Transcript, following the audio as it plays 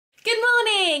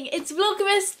morning! It's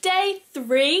Vlogmas day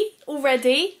 3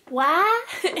 already. Wow!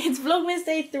 It's Vlogmas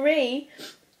day 3.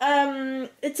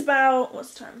 It's about,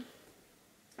 what's the time?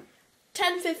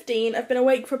 10:15. I've been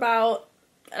awake for about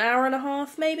an hour and a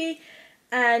half maybe,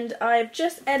 and I've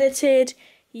just edited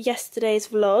yesterday's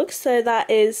vlog, so that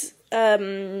is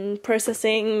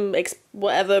processing,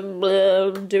 whatever,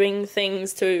 doing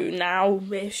things to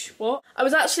now-ish. What? I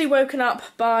was actually woken up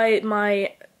by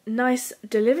my nice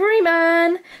delivery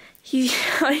man.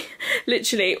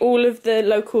 Literally all of the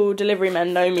local delivery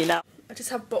men know me now. I just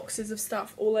have boxes of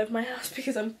stuff all over my house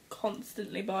because I'm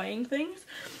constantly buying things,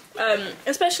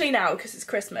 especially now because it's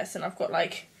Christmas and I've got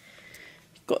like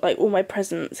all my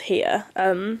presents here,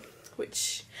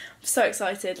 which I'm so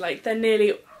excited. Like, they're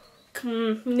nearly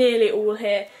all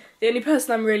here. The only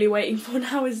person I'm really waiting for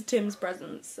now is Tim's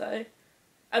presents, so,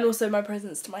 and also my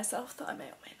presents to myself that I may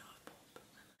or may not have bought.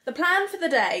 The plan for the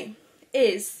day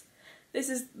is, this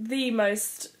is the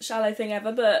most shallow thing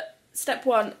ever, but step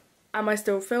 1, am I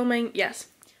still filming? Yes.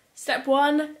 Step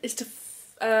 1 is to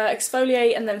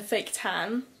exfoliate and then fake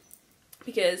tan,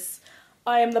 because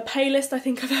I am the palest I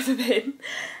think I've ever been,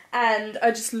 and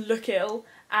I just look ill,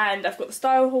 and I've got the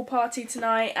style hall party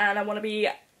tonight, and I want to be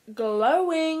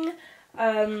glowing,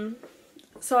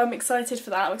 so I'm excited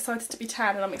for that. I'm excited to be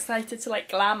tan, and I'm excited to like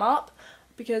glam up,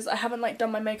 because I haven't like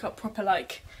done my makeup proper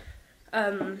like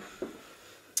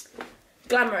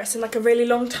glamorous in like a really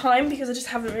long time, because I just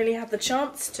haven't really had the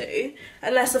chance to,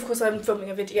 unless of course I'm filming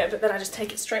a video, but then I just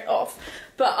take it straight off.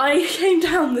 But I came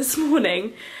down this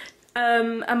morning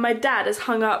and my dad has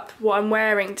hung up what I'm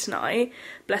wearing tonight,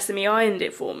 bless him, he ironed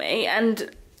it for me,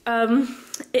 and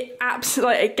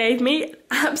it gave me an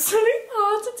absolute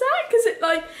heart attack, because it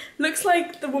like looks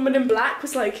like the woman in black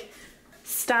was like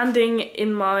standing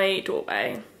in my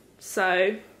doorway,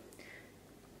 so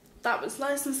that was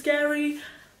nice and scary.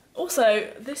 Also,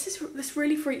 this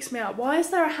really freaks me out. Why is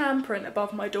there a handprint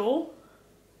above my door?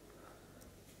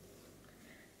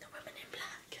 The woman in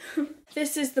black.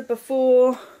 This is the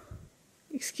before.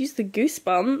 Excuse the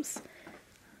goosebumps.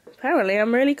 Apparently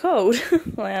I'm really cold.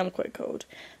 Well, I am quite cold.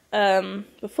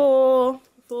 Before.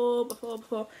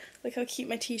 Look how cute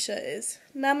my t-shirt is.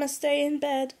 Namaste in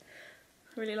bed.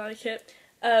 I really like it.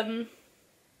 And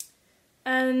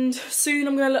soon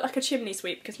I'm gonna look like a chimney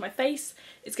sweep, because my face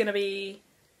is gonna be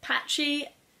patchy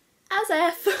as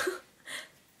F.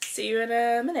 See you in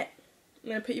a minute. I'm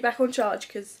gonna put you back on charge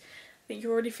because I think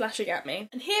you're already flashing at me.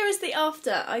 And here is the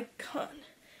after. I can't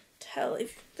tell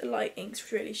if the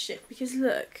lighting's really shit, because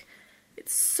look,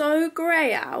 it's so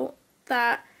grey out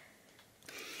that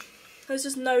there's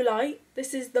just no light.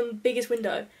 This is the biggest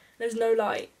window. There's no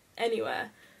light anywhere.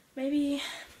 Maybe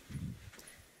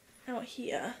out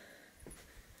here.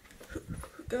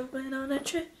 Going on a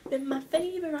trip in my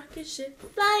favourite rocket ship,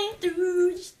 flying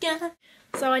through the sky.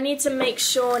 So I need to make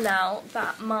sure now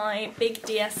that my big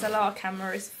DSLR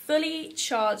camera is fully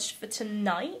charged for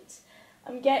tonight.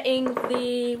 I'm getting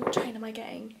the... what train am I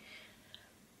getting?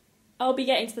 I'll be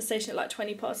getting to the station at like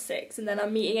 6:20, and then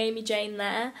I'm meeting Amy Jane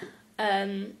there,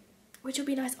 which will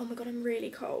be nice. Oh my god, I'm really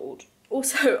cold.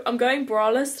 Also, I'm going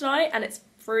braless tonight and it's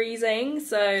freezing,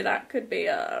 so that could be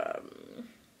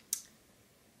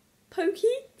pokey,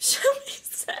 shall we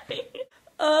say.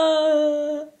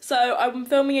 So I'm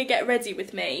filming a get ready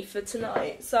with me for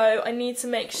tonight, so I need to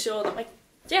make sure that my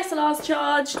DSLR's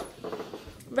charged,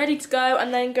 ready to go,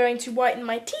 and then going to whiten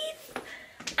my teeth,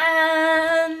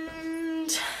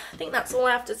 and I think that's all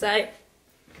I have to say.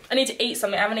 I need to eat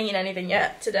something. I haven't eaten anything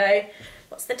yet today.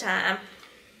 What's the time?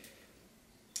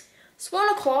 It's 1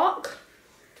 o'clock,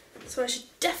 so I should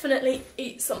definitely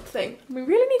eat something. We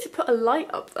really need to put a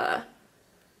light up there.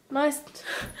 Nice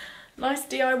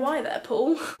DIY there,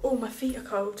 Paul. Oh, my feet are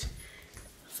cold.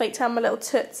 Fake tan my little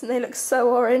toots and they look so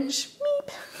orange.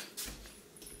 Meep.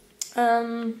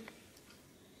 I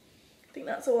think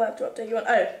that's all I have to update you on.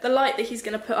 Oh, the light that he's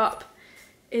going to put up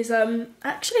is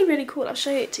actually really cool. I'll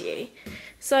show it to you.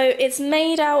 So it's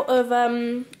made out of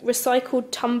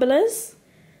recycled tumblers,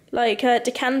 like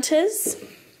decanters.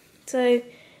 So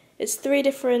it's 3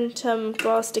 different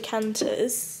glass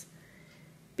decanters.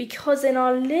 Because in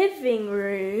our living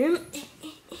room,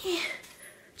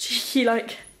 cheeky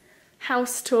like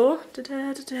house tour, in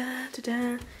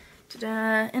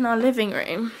our living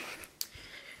room,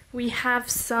 we have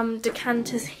some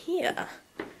decanters here.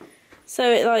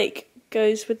 So it like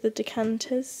goes with the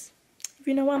decanters, if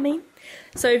you know what I mean.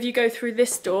 So if you go through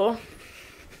this door,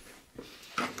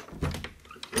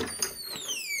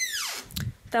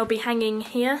 they'll be hanging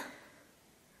here.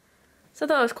 So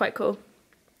that was quite cool.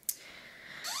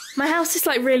 My house is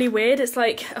like really weird. It's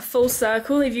like a full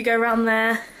circle. If you go around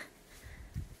there,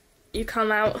 you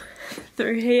come out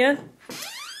through here.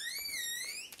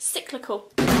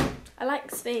 Cyclical. I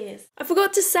like spheres. I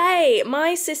forgot to say,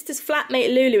 my sister's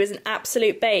flatmate Lulu is an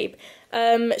absolute babe.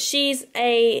 She's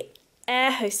a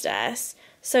air hostess,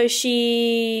 so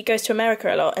she goes to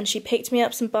America a lot, and she picked me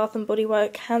up some Bath and Body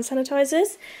Works hand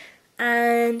sanitizers,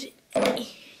 and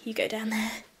you go down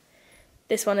there.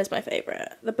 This one is my favourite,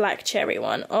 the black cherry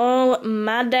one. Oh,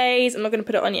 mad days. I'm not going to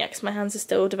put it on yet because my hands are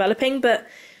still developing, but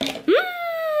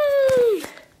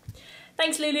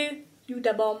thanks, Lulu. You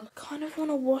da bomb. Kind of want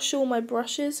to wash all my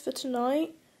brushes for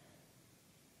tonight,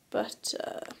 but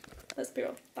let's be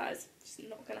real, that is just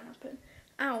not going to happen.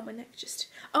 Ow, my neck just...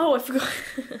 Oh, I forgot.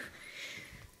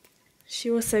 She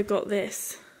also got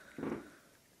this.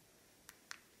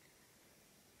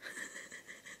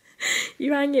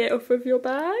 You hang it off of your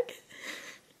bag,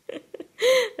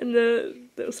 and the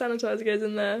little sanitizer goes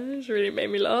in there. It's really made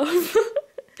me laugh.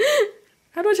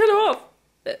 How do I turn it off?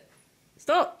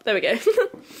 Stop. There we go.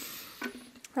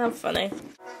 How funny. They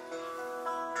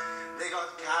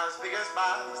got cows, big as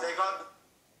bars, they got...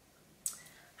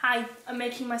 Hi, I'm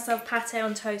making myself pate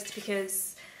on toast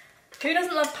because who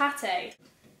doesn't love pate?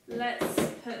 Let's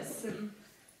put some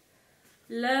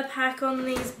Le Pack on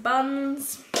these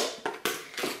buns.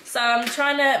 So I'm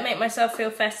trying to make myself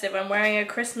feel festive. I'm wearing a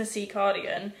Christmassy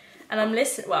cardigan, and I'm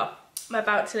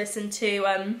about to listen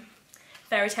to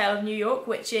Fairy Tale of New York,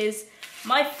 which is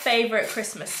my favourite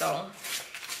Christmas song.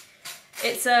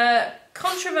 It's a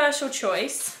controversial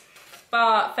choice,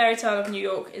 but Fairy Tale of New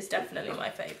York is definitely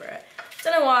my favourite.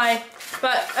 Don't know why,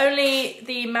 but only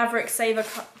the Maverick Sabers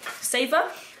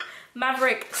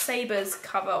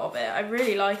cover of it. I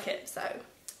really like it, so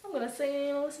I'm gonna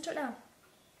sing and listen to it now.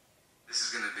 This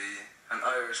is gonna be an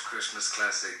Irish Christmas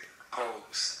classic,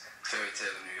 Pogue's Fairy Tale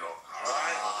of New York.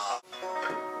 Alright?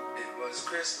 It was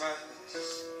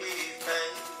Christmas Eve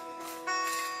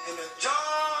in a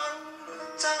John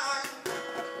time.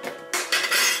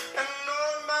 An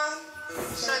old man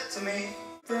said to me,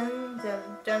 dum dum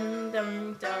dum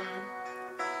dum dum.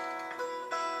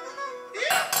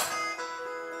 yeah!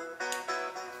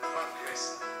 Come on,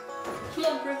 Chris. Come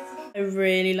on, Chris. I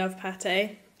really love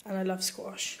pate, and I love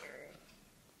squash.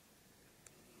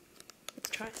 Let's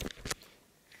try it.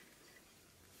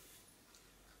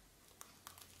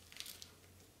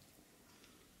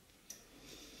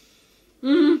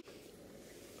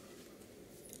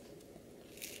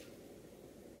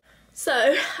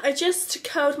 So, I just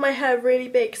curled my hair really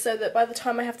big so that by the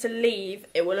time I have to leave,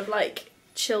 it will have like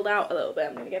chilled out a little bit.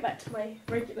 I'm going to go back to my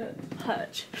regular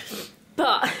perch.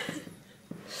 But,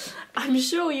 I'm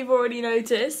sure you've already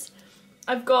noticed,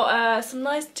 I've got some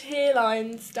nice tear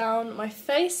lines down my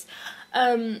face.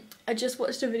 I just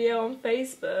watched a video on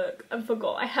Facebook and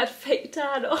forgot I had fake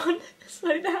tan on, so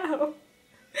now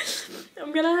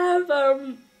I'm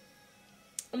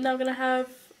now gonna have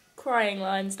crying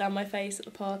lines down my face at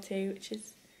the party, which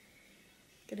is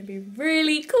gonna be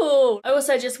really cool. I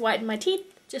also just whitened my teeth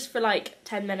just for like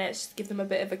 10 minutes, just give them a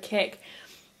bit of a kick.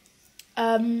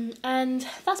 And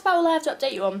that's about all I have to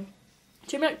update you on. It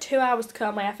took me like 2 hours to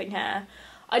curl my effing hair.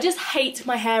 I just hate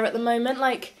my hair at the moment.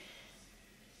 Like,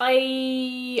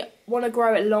 I want to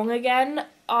grow it long again.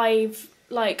 I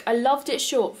loved it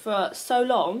short for so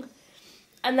long,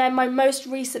 and then my most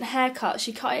recent haircut,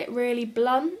 she cut it really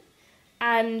blunt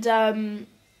and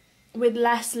with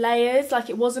less layers. Like,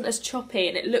 it wasn't as choppy,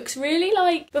 and it looks really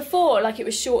like before, like it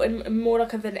was short in more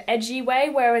like of an edgy way,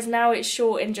 whereas now it's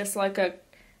short in just like a,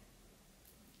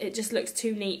 it just looks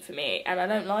too neat for me, and I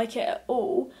don't like it at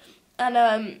all. And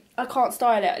I can't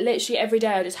style it. Literally every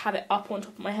day I just have it up on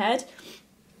top of my head,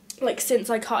 like since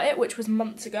I cut it, which was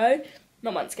months ago.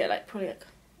 Not months ago, like probably like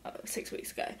 6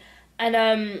 weeks ago.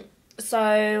 And so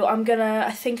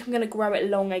I think I'm gonna grow it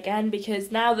long again,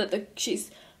 because now that she's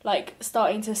like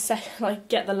starting to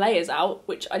get the layers out,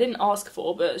 which I didn't ask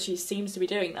for, but she seems to be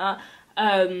doing that.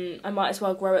 I might as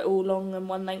well grow it all long and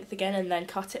one length again and then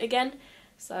cut it again.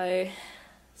 So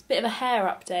it's a bit of a hair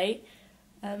update.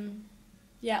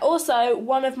 Yeah, also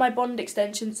one of my bond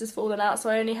extensions has fallen out, so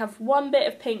I only have one bit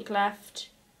of pink left,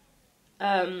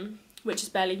 which is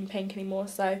barely even pink anymore,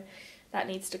 so that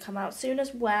needs to come out soon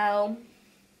as well.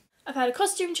 I've had a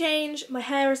costume change, my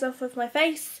hair is off of my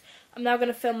face. I'm now going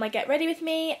to film my get ready with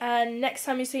me, and next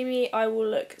time you see me I will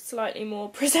look slightly more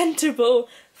presentable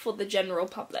for the general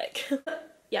public.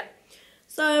 Yeah,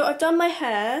 so I've done my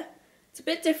hair. It's a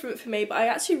bit different for me, but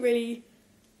I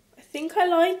think I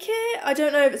like it. I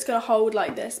don't know if it's going to hold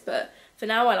like this, but for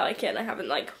now I like it, and I haven't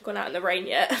like gone out in the rain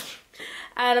yet.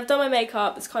 And I've done my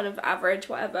makeup, it's kind of average,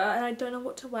 whatever, and I don't know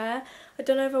what to wear. I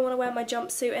don't know if I want to wear my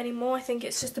jumpsuit anymore. I think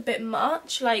it's just a bit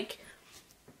much. Like,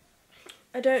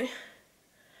 I don't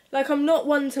Like, I'm not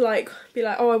one to like be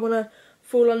like, oh, I want to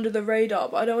fall under the radar,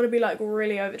 but I don't want to be like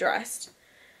really overdressed.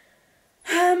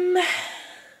 Don't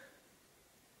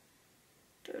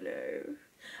know.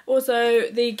 Also,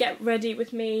 the get ready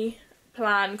with me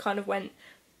plan kind of went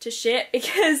to shit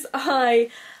because I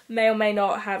may or may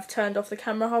not have turned off the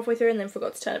camera halfway through and then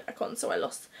forgot to turn it back on, so I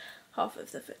lost half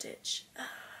of the footage.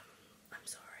 I'm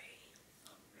sorry.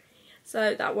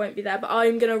 So that won't be there, but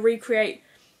I'm gonna recreate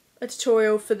a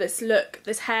tutorial for this look,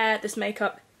 this hair, this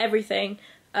makeup, everything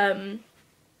at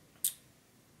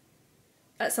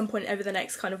some point over the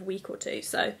next kind of week or two,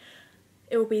 so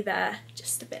it will be there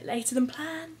just a bit later than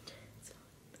planned.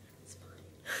 It's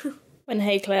fine. When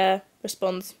Hey Claire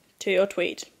responds to your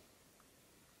tweet.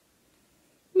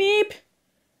 Meep!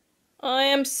 I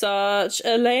am such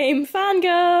a lame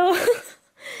fangirl.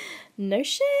 No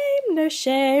shame, no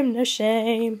shame, no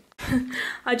shame.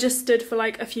 I just stood for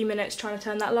like a few minutes trying to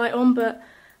turn that light on, but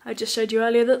I just showed you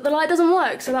earlier that the light doesn't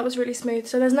work, so that was really smooth.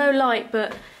 So there's no light,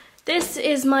 but this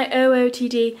is my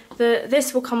OOTD.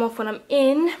 This will come off when I'm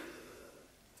in.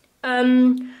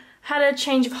 Had a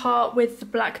change of heart with the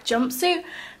black jumpsuit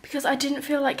because I didn't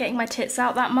feel like getting my tits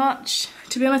out that much,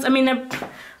 to be honest. I mean,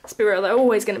 let's be real, they're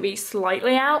always going to be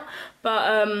slightly out,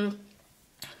 but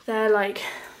they're like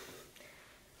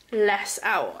less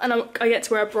out, and I get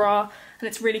to wear a bra and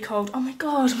it's really cold. Oh my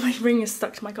god, my ring is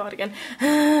stuck to my cardigan.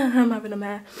 I'm having a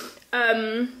mare.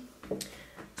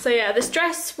 So yeah, this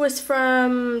dress was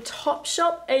from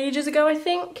Topshop ages ago, I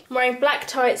think. I'm wearing black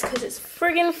tights because it's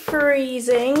friggin'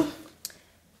 freezing.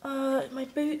 My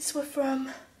boots were from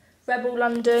Rebel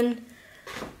London.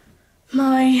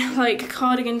 My like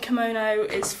cardigan kimono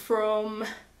is from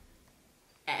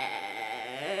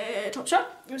Topshop.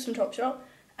 It was from Topshop.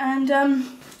 And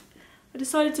I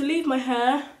decided to leave my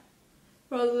hair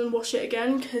rather than wash it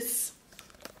again because,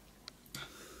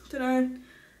 don't know,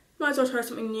 might as well try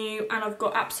something new, and I've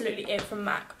got Absolutely It from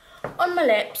MAC on my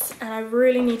lips and I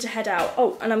really need to head out.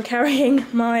 Oh, and I'm carrying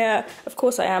my, of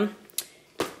course I am,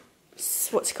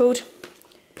 what's it called?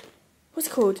 What's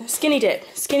it called? Skinny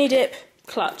Dip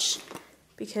clutch,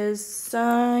 because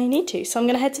I need to, so I'm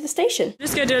gonna head to the station. I'm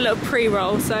just gonna do a little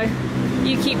pre-roll, so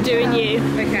you keep doing you.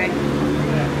 Okay.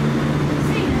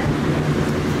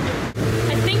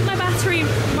 I think my battery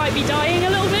might be dying a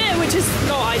little bit, which is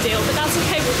not ideal, but that's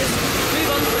okay, we'll just move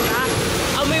on from that.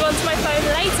 I'll move on to my phone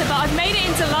later, but I've made it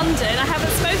into London. I haven't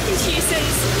spoken to you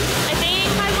since, I think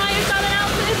I might have done an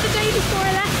outfit the day before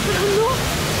I left, but I'm not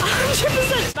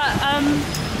 100%. But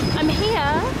I'm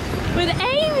here with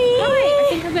Amy. Right, I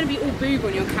think I'm going to be all boob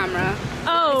on your camera.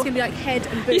 Oh. It's going to be like head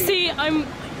and boob. You see,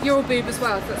 You're all boob as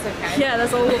well, so that's okay. Yeah,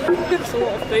 there's a lot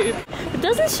of boob. But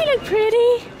doesn't she look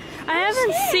pretty? I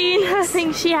haven't seen her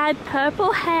since she had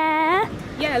purple hair.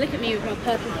 Yeah, look at me with my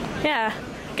purple hair. Yeah.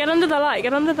 Get under the light,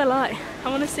 get under the light. I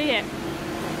want to see it.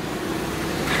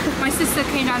 My sister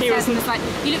came downstairs and was like,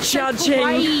 you look so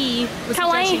kawaii. Was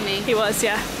judging me. He was,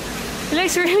 yeah. It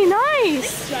looks really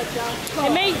nice.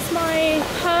 It makes my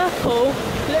purple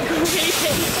look really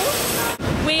beautiful.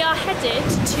 We are headed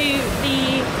to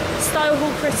the Style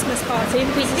Hall Christmas party.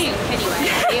 We think,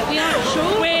 anyway. We aren't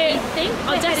sure. We think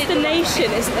our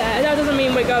destination is there. That doesn't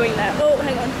mean we're going there. Oh,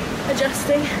 hang on.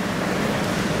 Adjusting.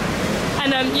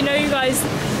 And you know, you guys,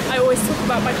 I always talk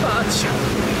about my clutch.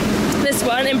 This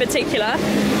one in particular.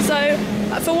 So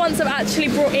for once I've actually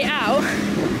brought it out,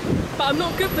 but I'm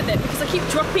not good with it because I keep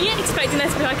dropping it, expecting there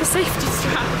to be like a safety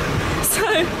strap. So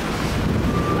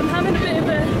I'm having a bit of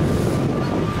a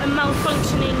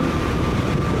malfunctioning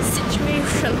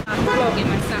situation. I'm vlogging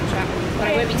my Snapchat, but I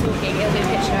won't be talking, it'll be a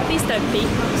picture. Please don't beep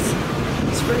us.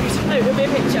 It's rude. Oh, it'll be a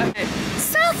picture.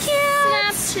 So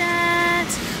cute! Snapchat!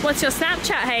 What's your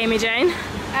Snapchat, hey Amy Jane?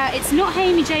 It's not Hey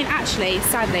Amy Jane actually,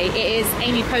 sadly. It is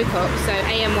Amy Pocock, so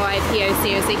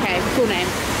AMYPOCOCK, full name.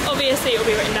 Obviously it'll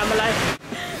be written down below.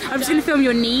 I'm just going to film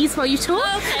your knees while you talk.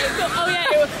 Oh, okay, cool. Oh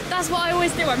yeah, that's what I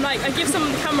always do. I'm like, I give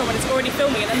someone the camera when it's already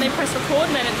filming and then they press record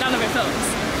and then none of it films.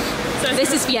 So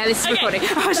this is okay. Recording.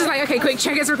 I was just like, okay, quick,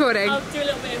 check it's recording. I'll do a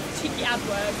little bit of cheeky ad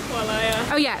work while I...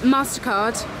 Oh yeah,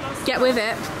 MasterCard. Get with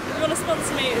it. If you want to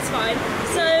sponsor me, it's fine.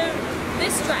 So,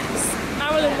 this dress,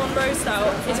 Marilyn Monroe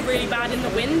style, is really bad in the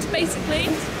wind, basically.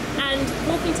 And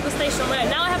walking to the station on my own,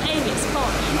 now I have Amy, it's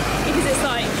fine. Because it's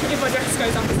like, if my dress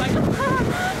goes up, it's like,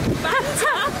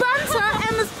 banter! Banter!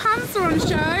 Emma's pants are on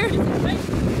show!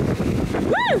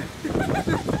 Woo!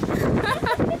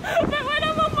 But when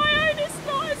I'm on my own, it's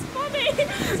not as funny.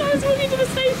 So I was walking to the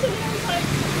station and I was like,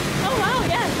 oh wow,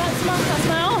 yeah, that's my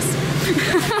arse.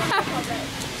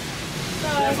 So,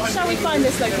 shall we find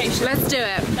this location? Let's do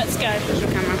it. Let's go. Here's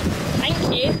your camera. Thank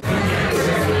you.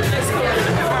 Let's go.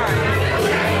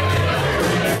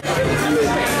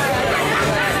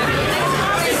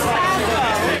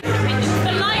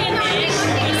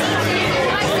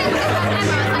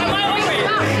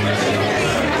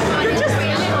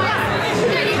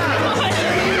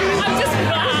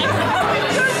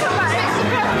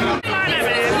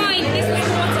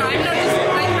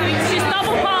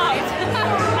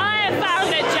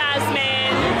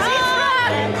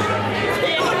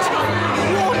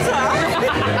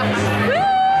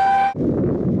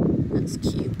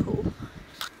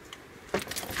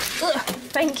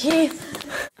 Thank you.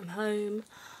 I'm home.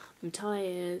 I'm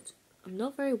tired. I'm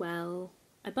not very well.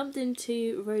 I bumped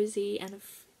into Rosie and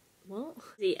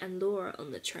Rosie and Laura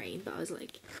on the train, but I was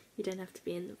like, you don't have to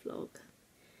be in the vlog.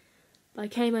 But I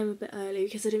came home a bit early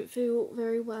because I didn't feel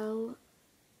very well.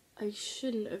 I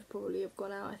shouldn't have probably have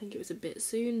gone out. I think it was a bit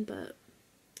soon, but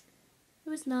it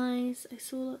was nice. I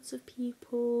saw lots of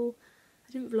people.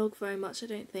 I didn't vlog very much, I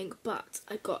don't think, but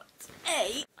I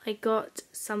got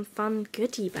some fun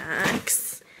goodie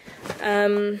bags.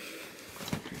 I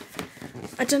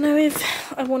don't know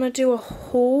if I want to do a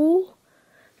haul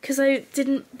because I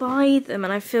didn't buy them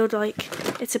and I feel like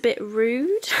it's a bit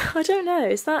rude. I don't know,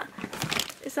 is that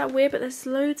weird? But there's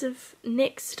loads of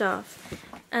Nick stuff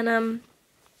and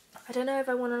I don't know if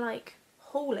I want to like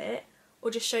haul it or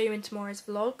just show you in tomorrow's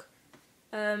vlog.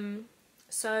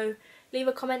 So leave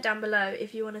a comment down below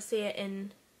if you want to see it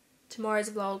in tomorrow's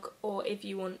vlog or if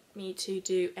you want me to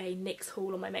do a NYX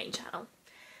haul on my main channel.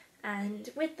 And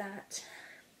with that,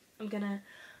 I'm gonna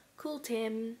call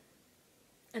Tim,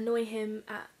 annoy him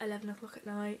at 11 o'clock at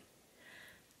night,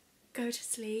 go to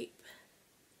sleep,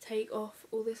 take off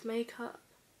all this makeup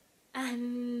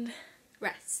and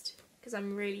rest because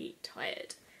I'm really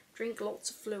tired. Drink lots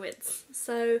of fluids.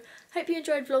 So hope you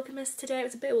enjoyed Vlogmas today. It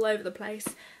was a bit all over the place,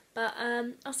 but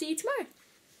I'll see you tomorrow.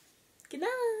 Good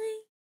night.